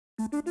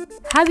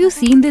Have you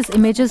seen these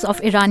images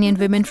of Iranian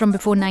women from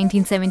before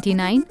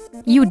 1979?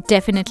 You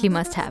definitely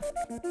must have.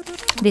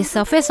 They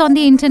surface on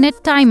the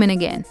internet time and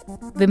again.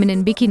 Women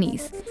in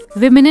bikinis,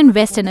 women in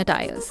Western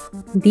attires.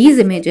 These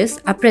images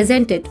are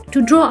presented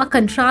to draw a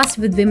contrast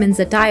with women's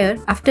attire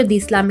after the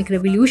Islamic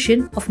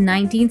Revolution of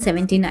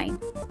 1979.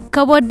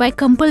 Covered by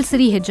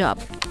compulsory hijab,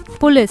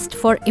 policed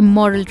for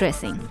immoral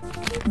dressing.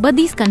 But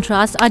these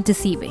contrasts are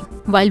deceiving.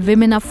 While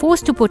women are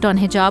forced to put on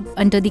hijab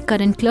under the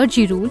current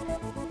clergy rule,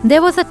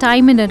 there was a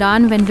time in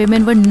Iran when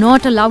women were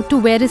not allowed to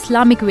wear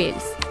Islamic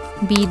veils.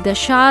 Be it the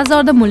Shahs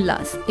or the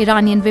Mullahs,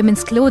 Iranian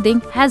women's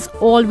clothing has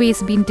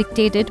always been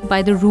dictated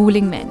by the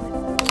ruling men.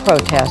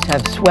 Protests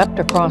have swept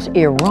across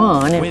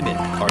Iran. Women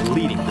are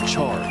leading the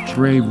charge.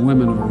 Brave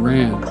women of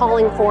Iran.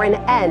 Calling for an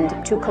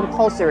end to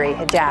compulsory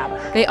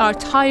hijab. They are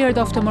tired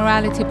of the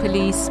morality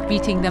police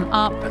beating them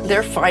up.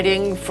 They're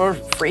fighting for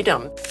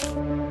freedom.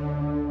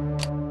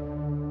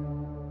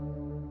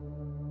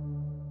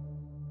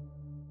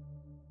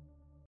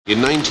 In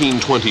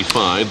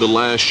 1925, the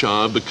last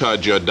Shah of the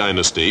Qajar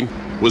dynasty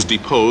was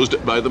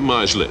deposed by the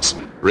Majlis.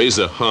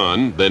 Reza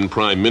Khan, then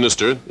Prime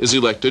Minister, is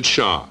elected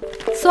Shah.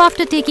 So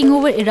after taking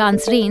over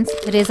Iran's reins,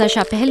 Reza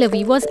Shah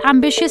Pahlavi was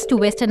ambitious to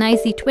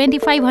westernize the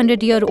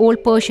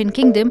 2500-year-old Persian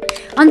kingdom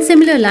on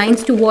similar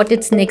lines to what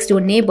its next-door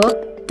neighbor,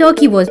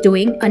 Turkey, was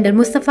doing under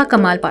Mustafa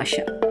Kemal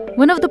Pasha.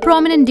 One of the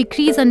prominent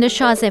decrees under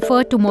Shah's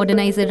effort to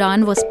modernize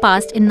Iran was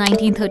passed in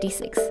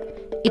 1936.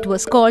 It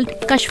was called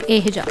kashf-e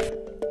Hijab.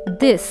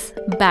 This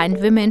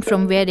banned women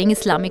from wearing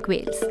Islamic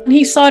veils.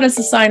 He saw it as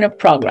a sign of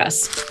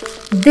progress.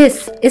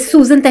 This is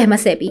Susan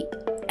Tehmasebi,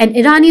 an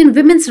Iranian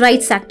women's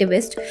rights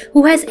activist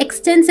who has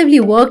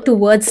extensively worked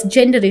towards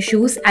gender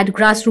issues at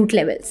grassroots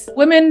levels.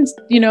 Women,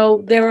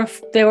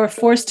 they were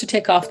forced to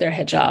take off their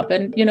hijab,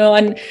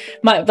 and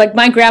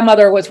my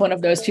grandmother was one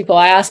of those people.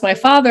 I asked my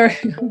father,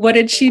 what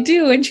did she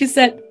do? And he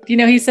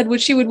said, well,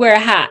 she would wear a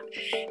hat.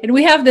 And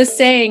we have this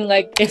saying,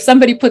 like, if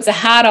somebody puts a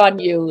hat on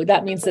you,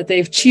 that means that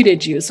they've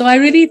cheated you. So I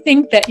really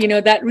think that,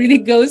 that really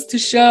goes to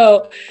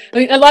show,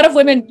 a lot of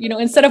women,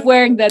 instead of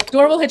wearing the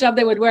normal hijab,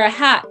 they would wear a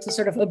hat to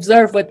sort of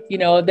observe what,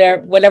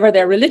 whatever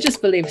their religious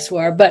beliefs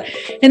were. But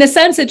in a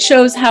sense, it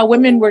shows how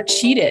women were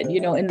cheated,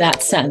 in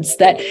that sense,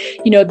 that,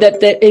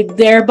 that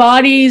their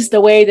bodies,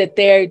 the way that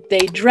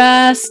they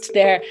dressed,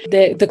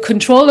 the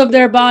control of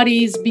their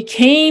bodies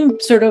became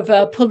sort of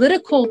a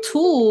political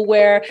tool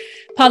where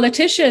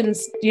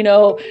politicians,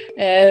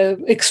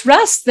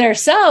 express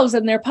themselves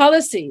and their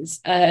policies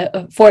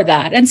for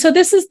that. And so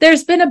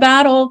there's been a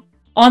battle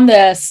on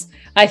this,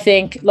 I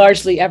think,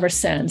 largely ever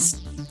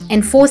since.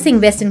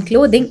 Enforcing Western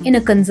clothing in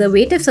a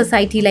conservative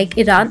society like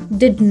Iran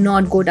did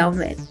not go down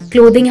well.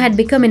 Clothing had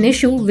become an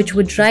issue which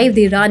would drive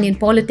the Iranian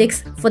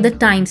politics for the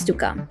times to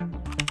come.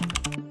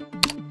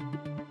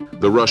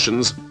 The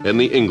Russians and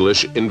the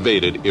English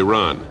invaded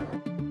Iran.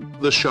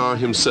 The Shah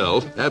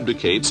himself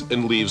abdicates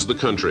and leaves the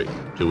country.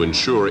 To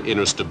ensure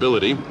inner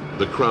stability,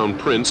 the Crown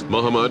Prince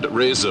Mohammad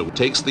Reza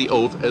takes the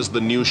oath as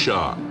the new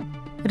Shah.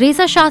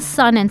 Reza Shah's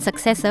son and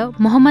successor,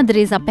 Mohammad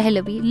Reza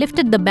Pahlavi,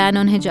 lifted the ban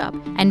on hijab,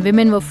 and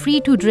women were free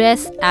to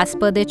dress as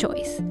per their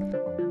choice.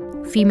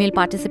 Female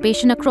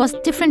participation across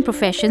different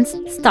professions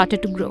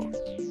started to grow.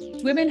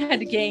 Women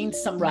had gained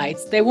some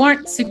rights. They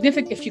weren't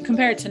significant. If you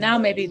compare it to now,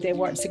 maybe they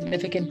weren't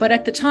significant, but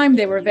at the time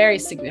they were very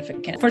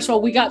significant. First of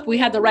all, we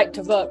had the right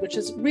to vote, which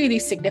is really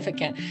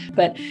significant.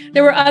 But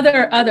there were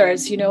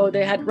others.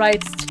 They had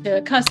rights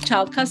to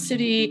child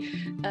custody,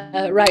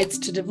 rights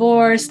to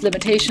divorce,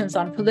 limitations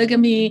on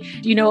polygamy.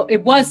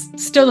 It was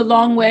still a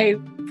long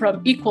way from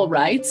equal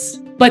rights,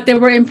 but there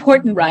were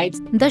important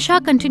rights. The Shah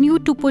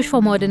continued to push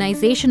for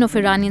modernization of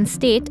Iranian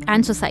state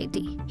and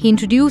society. He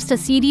introduced a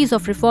series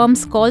of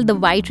reforms called the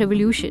White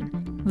Revolution,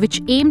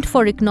 which aimed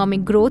for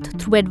economic growth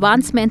through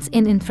advancements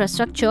in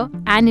infrastructure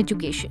and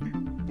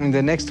education. In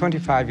the next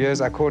 25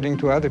 years, according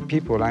to other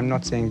people, I'm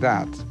not saying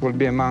that, will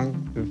be among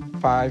the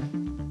 5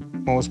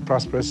 most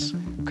prosperous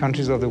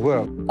countries of the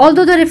world.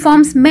 Although the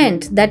reforms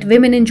meant that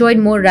women enjoyed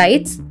more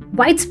rights,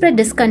 widespread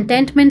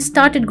discontentment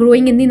started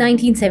growing in the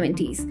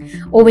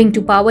 1970s, owing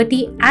to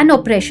poverty and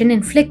oppression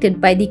inflicted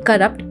by the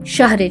corrupt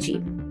Shah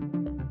regime.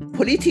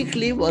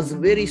 Politically was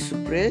very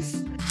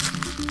suppressed.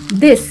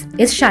 This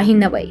is Shaheen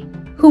Nawai,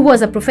 who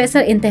was a professor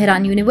in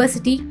Tehran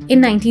University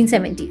in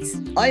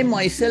 1970s. I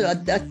myself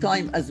at that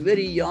time, as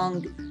very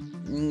young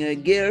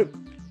girl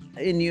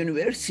in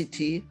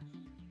university,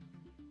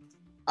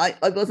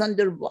 I was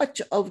under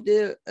watch of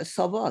the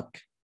Savak.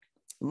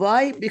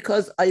 Why?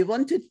 Because I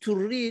wanted to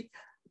read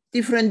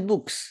different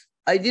books.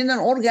 I didn't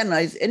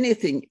organize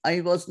anything.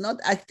 I was not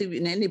active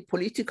in any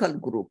political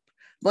group.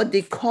 But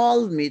they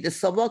called me, the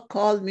Savak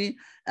called me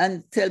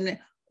and tell me,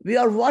 we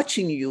are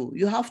watching you.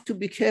 You have to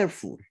be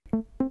careful.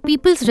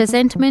 People's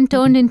resentment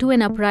turned into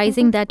an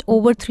uprising that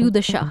overthrew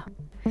the Shah,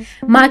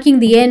 marking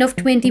the end of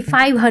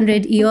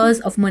 2,500 years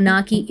of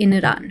monarchy in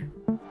Iran.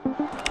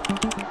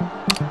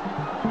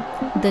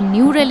 The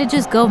new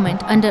religious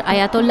government under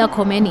Ayatollah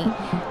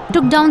Khomeini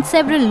took down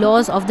several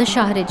laws of the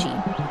Shah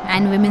regime,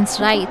 and women's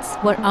rights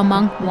were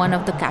among one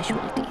of the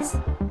casualties.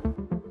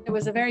 It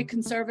was a very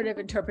conservative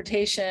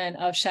interpretation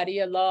of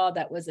Sharia law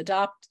that was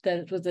adopted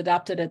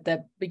at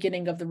the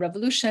beginning of the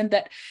revolution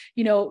that,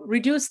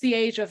 reduced the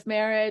age of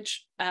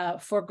marriage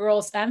for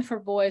girls and for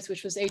boys,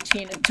 which was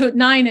 18 to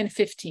 9 and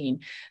 15.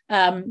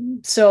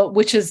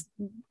 Which is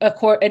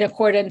in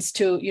accordance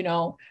to,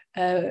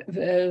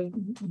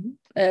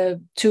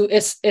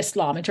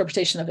 Islam,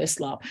 interpretation of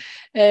Islam.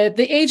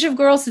 The age of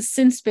girls has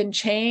since been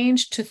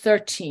changed to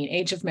 13,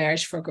 age of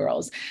marriage for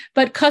girls.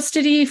 But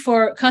custody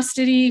for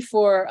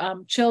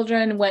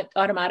children went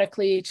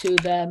automatically to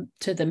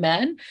the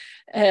men,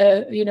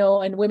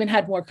 and women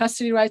had more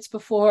custody rights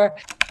before.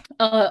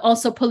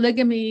 Also,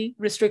 polygamy,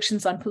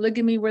 restrictions on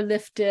polygamy were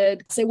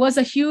lifted. So it was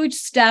a huge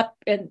step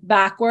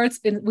backwards.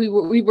 And we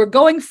were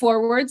going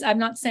forwards. I'm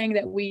not saying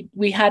that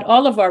we had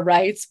all of our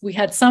rights. We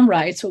had some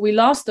rights, but we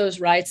lost those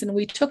rights. And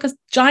we took a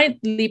giant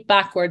leap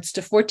backwards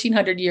to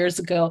 1400 years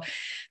ago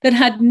that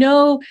had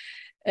no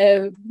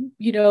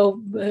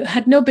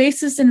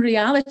basis in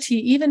reality,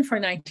 even for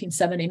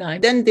 1979.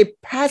 Then they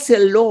passed a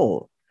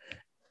law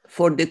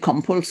for the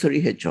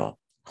compulsory hijab.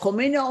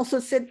 Khomeini also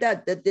said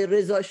that the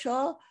Reza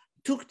Shah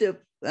took the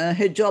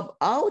hijab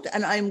out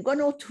and I'm going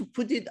to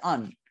put it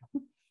on.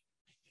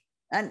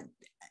 And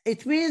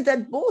it means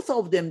that both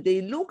of them,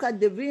 they look at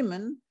the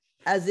women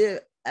as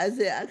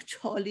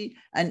actually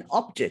an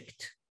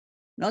object,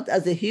 not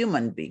as a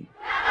human being.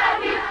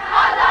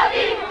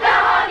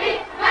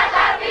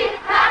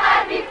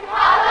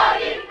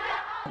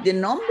 The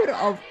number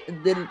of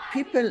the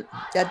people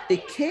that they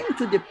came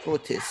to the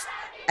protest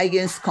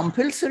against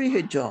compulsory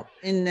hijab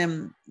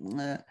in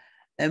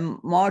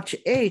March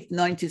 8,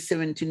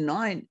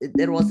 1979,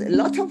 there was a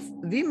lot of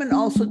women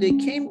also, they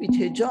came with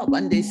hijab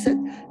and they said,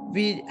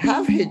 we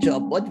have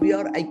hijab, but we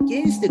are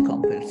against the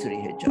compulsory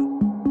hijab.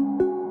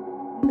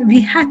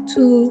 We had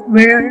to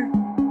wear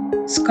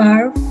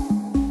scarves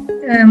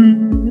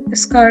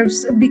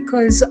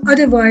because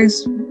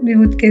otherwise we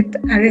would get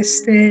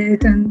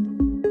arrested and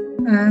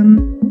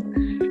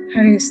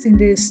harassed in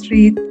the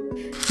street.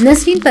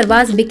 Nasreen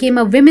Parvaz became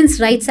a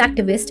women's rights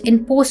activist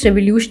in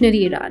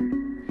post-revolutionary Iran.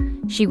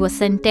 She was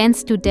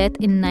sentenced to death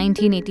in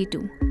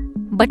 1982,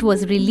 but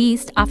was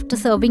released after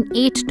serving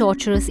 8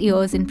 torturous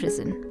years in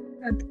prison.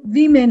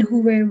 Women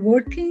who were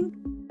working,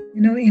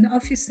 in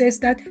offices,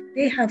 that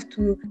they have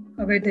to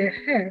cover their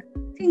hair,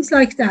 things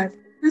like that.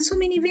 And so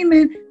many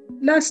women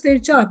lost their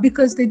job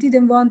because they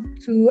didn't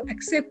want to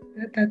accept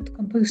that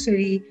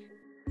compulsory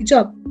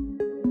hijab.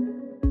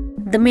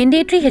 The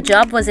mandatory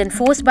hijab was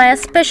enforced by a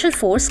special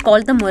force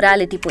called the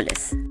Morality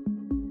Police.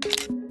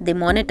 They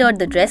monitored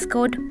the dress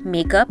code,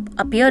 makeup,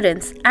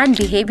 appearance, and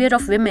behavior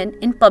of women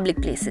in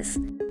public places.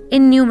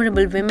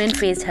 Innumerable women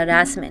faced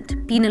harassment,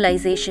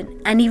 penalization,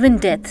 and even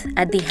death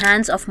at the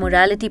hands of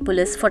morality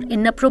police for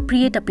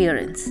inappropriate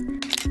appearance.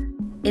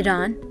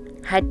 Iran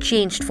had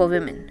changed for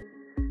women.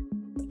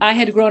 I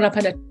had grown up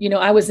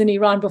I was in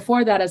Iran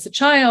before that as a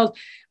child,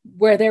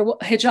 where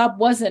hijab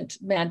wasn't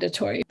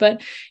mandatory.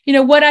 But,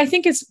 what I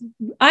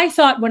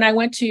thought when I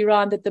went to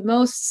Iran that the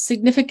most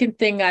significant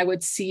thing I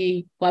would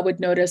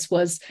notice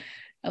was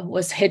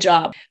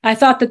hijab. I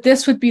thought that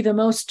this would be the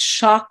most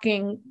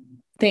shocking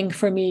thing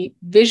for me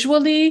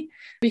visually,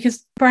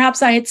 because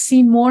perhaps I had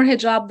seen more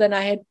hijab than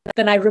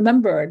I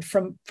remembered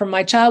from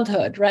my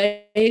childhood,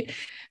 right?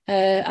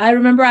 I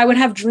remember I would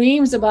have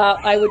dreams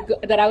about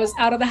that I was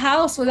out of the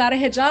house without a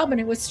hijab, and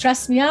it would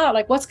stress me out.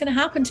 Like, what's going to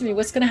happen to me?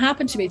 What's going to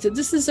happen to me? So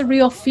this is a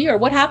real fear.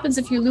 What happens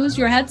if you lose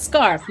your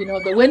headscarf?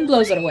 The wind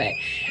blows it away.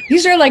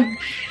 These are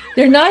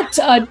they're not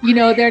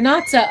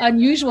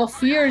unusual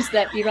fears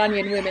that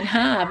Iranian women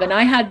have, and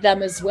I had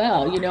them as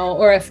well.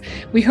 Or if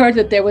we heard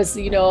that there was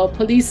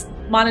police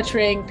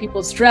monitoring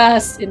people's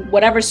dress in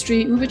whatever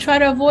street, we would try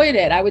to avoid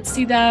it. I would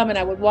see them and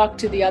I would walk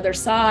to the other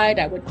side.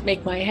 I would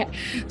make my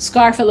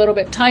scarf a little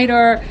bit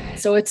tighter.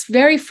 So it's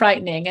very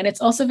frightening, and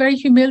it's also very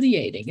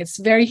humiliating. It's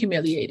very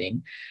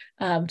humiliating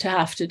to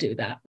have to do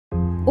that.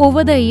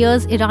 Over the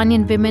years,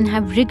 Iranian women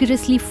have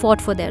rigorously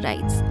fought for their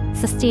rights,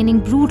 sustaining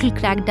brutal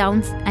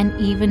crackdowns and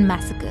even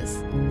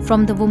massacres.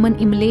 From the woman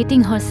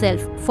immolating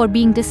herself for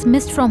being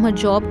dismissed from her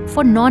job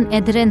for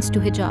non-adherence to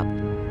hijab,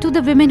 to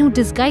the women who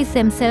disguised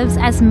themselves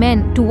as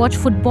men to watch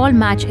football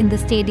match in the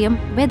stadium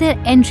where their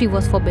entry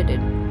was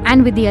forbidden,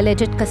 and with the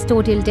alleged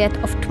custodial death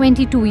of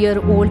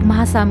 22-year-old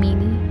Mahsa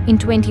Amini in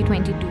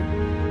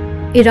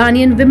 2022.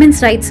 Iranian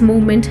women's rights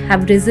movement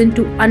have risen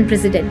to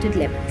unprecedented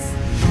levels.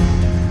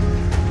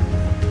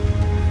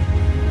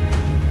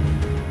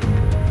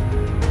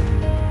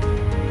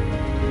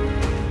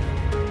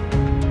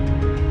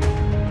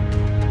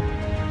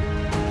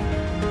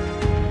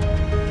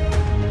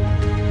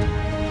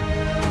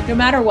 No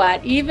matter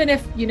what, even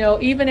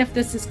if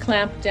this is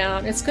clamped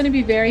down, it's going to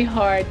be very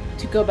hard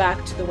to go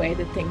back to the way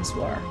that things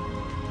were.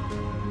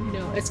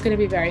 It's going to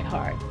be very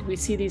hard. We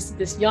see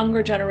this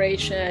younger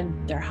generation,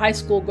 they're high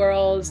school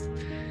girls.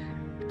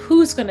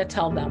 Who's going to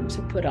tell them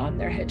to put on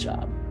their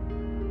hijab?